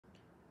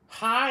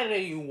Hi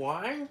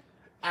everyone.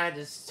 At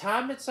this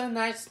time, it's a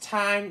nice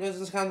time. This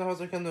is kind of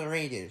the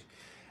radio.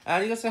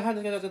 And you can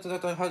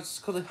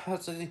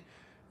the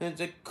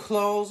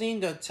closing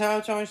the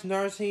Teletubbies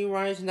Nursery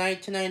Rise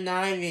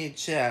 1999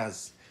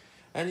 VHS.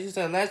 And you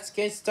said, let's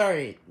get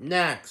started.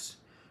 Next,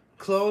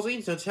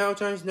 closing the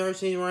Teletubbies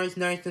Nursery Rise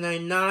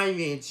 1999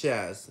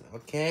 VHS.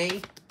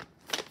 Okay.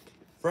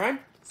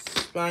 Front,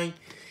 spine,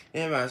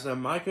 and as a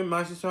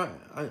Microsoft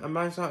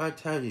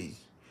Teletubbies.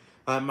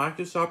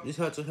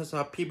 Microsoft has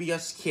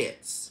PBS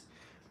Kids.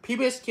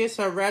 PBS Kids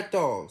are red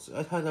dolls.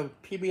 It has a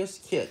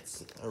PBS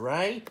Kids,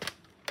 alright?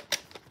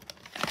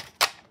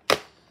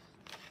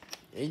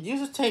 It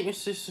used to take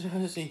it's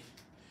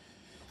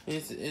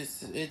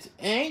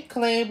ink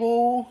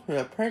label.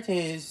 The print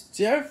is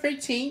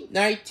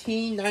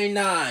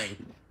 015-1999.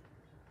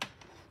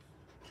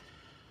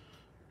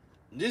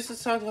 This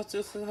is how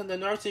the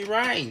Nursery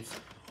rhymes.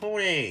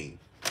 Hooray!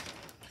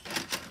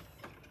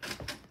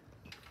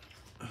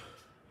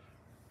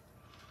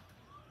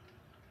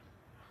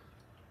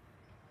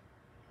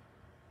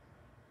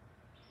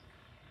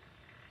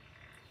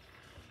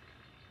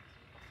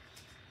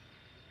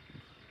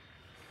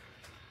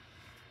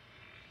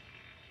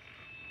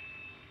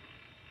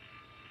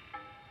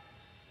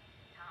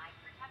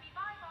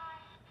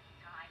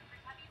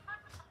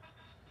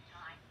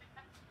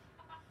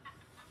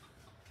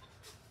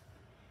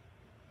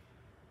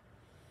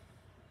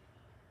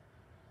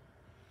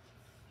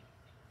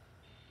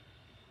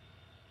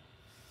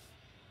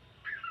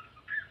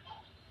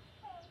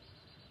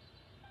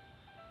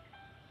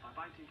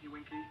 Bye-bye, Tinky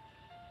Winky.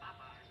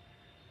 Bye-bye.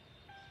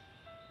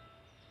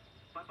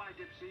 Bye-bye,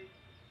 Dipsy.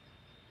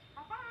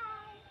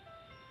 Bye-bye.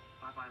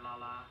 Bye-bye,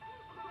 Lala.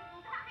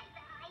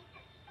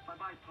 Bye-bye.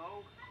 Bye-bye,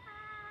 Po.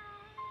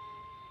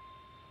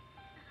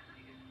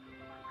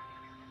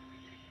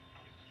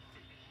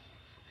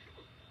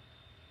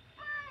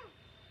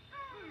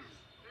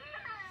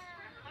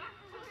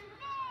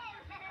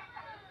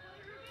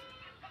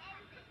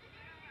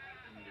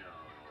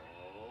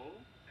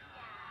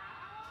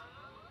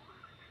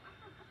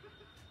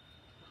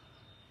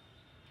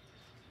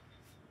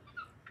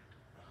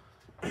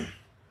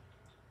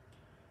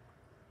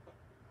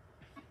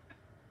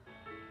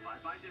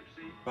 Bye-bye,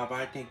 Dipsy.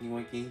 Bye-bye, Tinky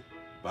Winky.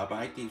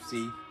 Bye-bye,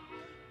 Dipsy.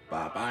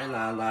 Bye-bye,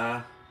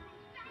 Lala.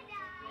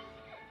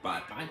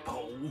 Bye-bye,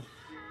 Po.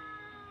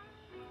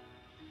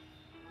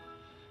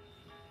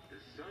 The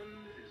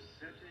sun is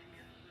setting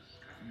in the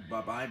sky.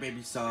 Bye-bye,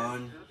 baby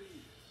son.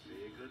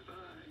 Say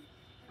goodbye.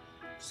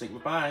 Say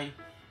goodbye.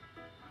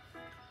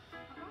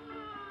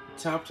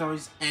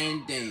 Teletubbies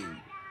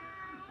ending.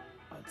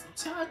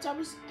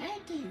 Teletubbies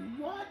ending.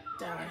 What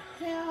the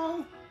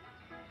hell?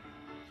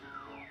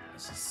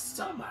 This is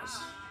so much.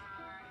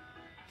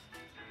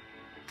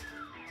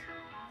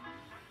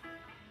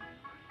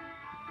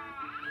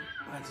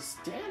 I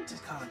understand this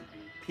con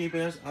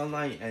PBS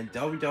Online and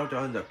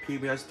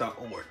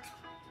www.pbs.org.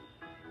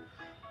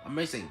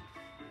 Amazing.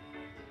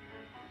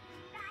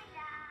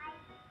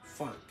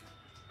 Funk.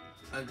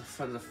 And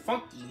for the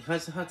funky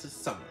has a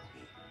summer.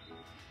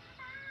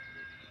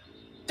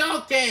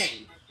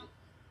 Talking!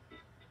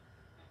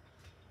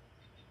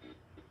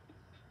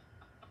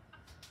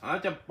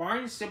 The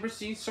Barney Super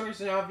Scene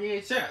Source on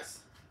VHS.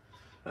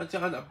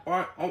 Until the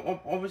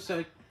almost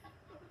like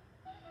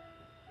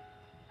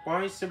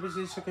Barney Super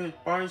Scene Circus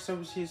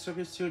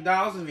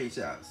 2000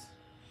 VHS.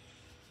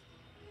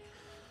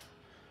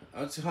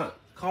 Until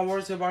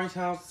Converse of Barney's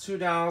House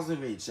 2000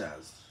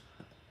 VHS.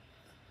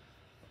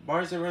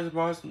 Barney's and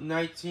Reservoirs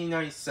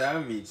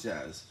 1997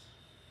 VHS.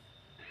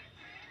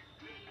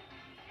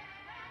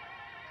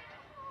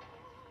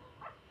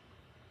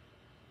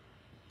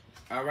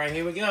 Alright,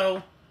 here we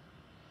go.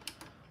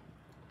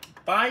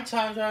 Bye,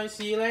 Tom.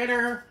 See you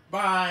later.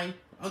 Bye.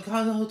 I'll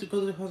go to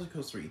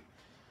Coast 3.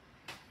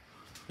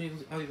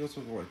 I'll go to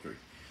World 3.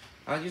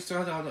 I just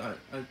started on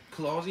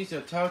closing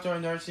the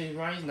Teletubbies Nursery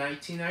Rise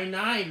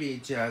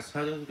 1999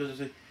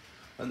 VHS.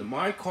 On the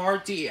My Car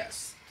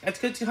DS. That's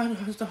good to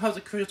have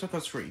the Crystal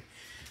Coast 3.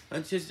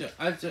 And just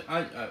I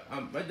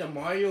the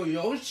Mario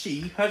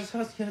Yoshi has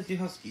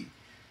Husky.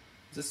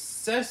 The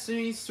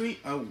Sesame Street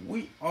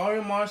we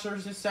are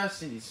monsters in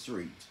Sesame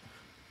Street.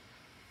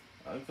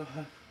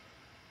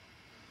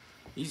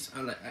 These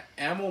are like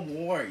Animal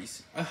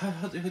Wars. I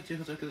have to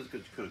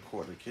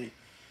record, okay?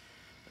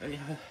 And you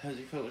have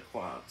to call the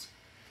quads.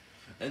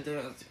 And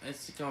then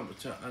it's going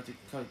to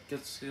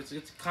get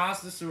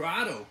Costa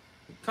Serrato.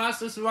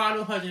 Costa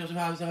Serrato has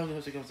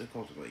to go to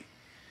cultivate.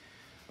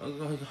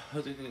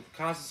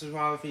 Costa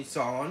Serrato theme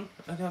song.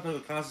 I have to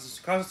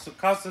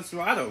Costa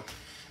Serrato.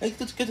 Like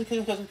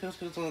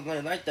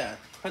that.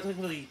 Costa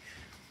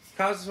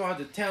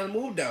Serrato,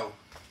 Telemundo.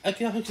 I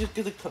can't just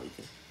get the.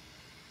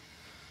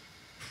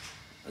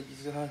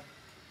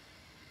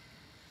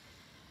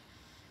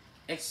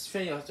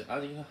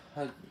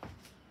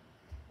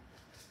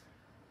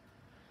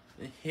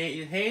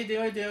 Hey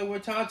there, we're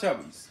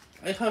Teletubbies.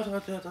 I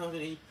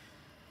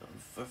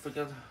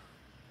forgot.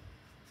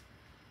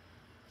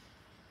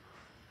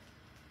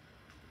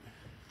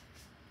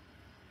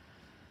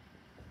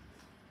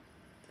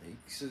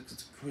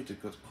 it's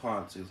critical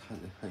quality.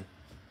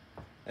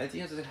 I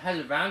think it's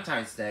had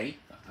Valentine's Day.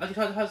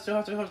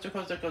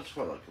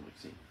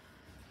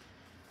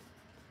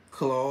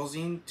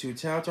 Closing to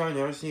Teletubbies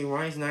Nursery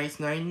Rhymes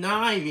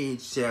 1999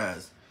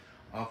 VHS.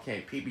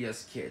 Okay,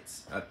 PBS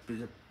Kids.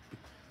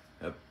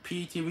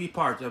 PTV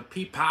part of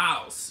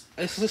P-Pals.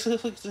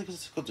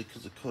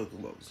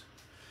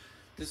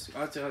 This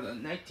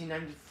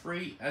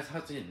 1993. It's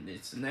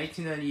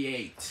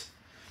 1998.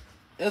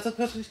 It's a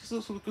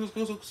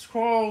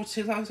scroll.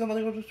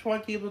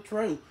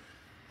 True.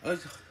 I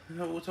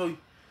will tell you.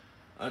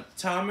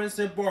 Thomas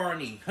and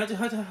Barney.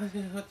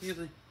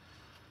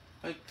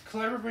 A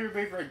clever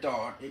favorite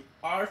dog,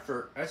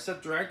 Arthur, as a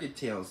Dragon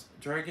Tales.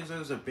 Dragons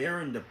as a bear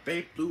in the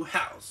big blue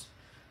house.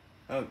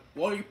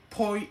 Wally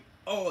Point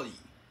Ollie.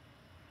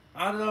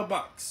 Out of the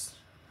box.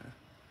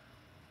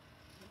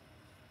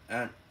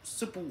 And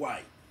Super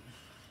White.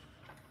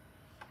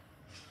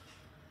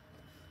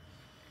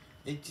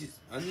 It is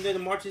under the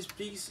Marches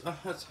piece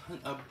has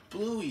a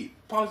Bluey,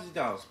 Posy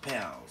Dolls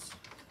Pals.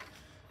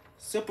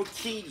 Super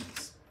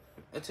Kitties.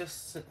 It's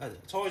just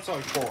Toy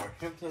Story 4.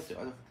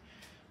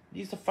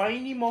 These are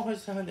finding more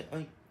close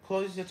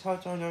to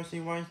Teletubbies Nursery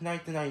Rhymes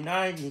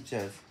 1999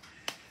 VHS.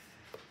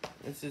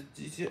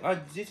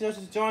 This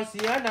is John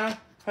Sienna.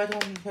 The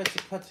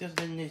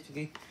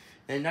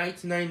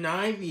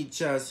 1999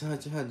 VHS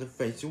had the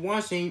face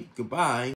washing. Goodbye.